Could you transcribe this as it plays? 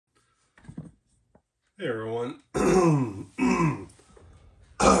Hey everyone.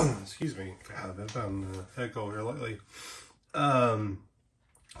 Excuse me. God, I've had an echo here lately.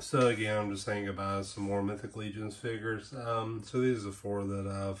 So again, I'm just thinking about some more Mythic Legions figures. So these are the four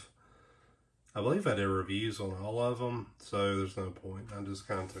that I believe I did reviews on all of them, so there's no point. I just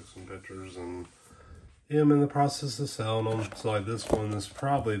kind of took some pictures and am in the process of selling them. So like this one is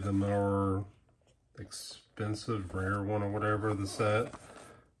probably the more expensive, rare one or whatever of the set.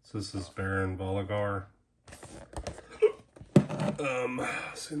 So this is Baron Voligar.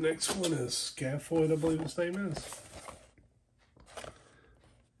 So next one is Scaphoid, I believe his name is.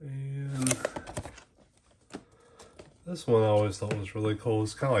 And this one I always thought was really cool.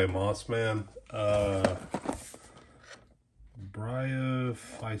 It's kind of like a Moss Man.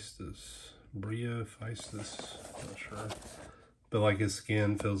 Bryophysis, not sure. But like his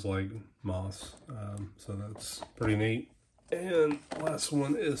skin feels like moss. So that's pretty neat. And last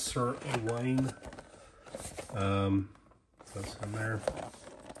one is Sir Owain. That's in there.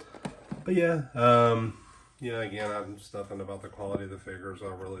 But yeah, you know, again, I'm just nothing about the quality of the figures. I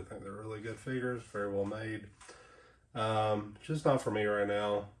really think they're really good figures, very well made. Just not for me right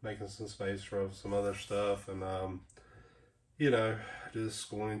now. Making some space for some other stuff, and you know, just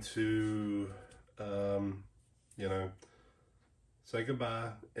going to you know, say goodbye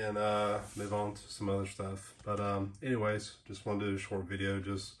and move on to some other stuff. But anyways, just wanted to do a short video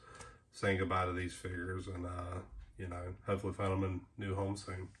just saying goodbye to these figures, and you know, hopefully find them in new homes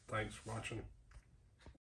soon. Thanks for watching.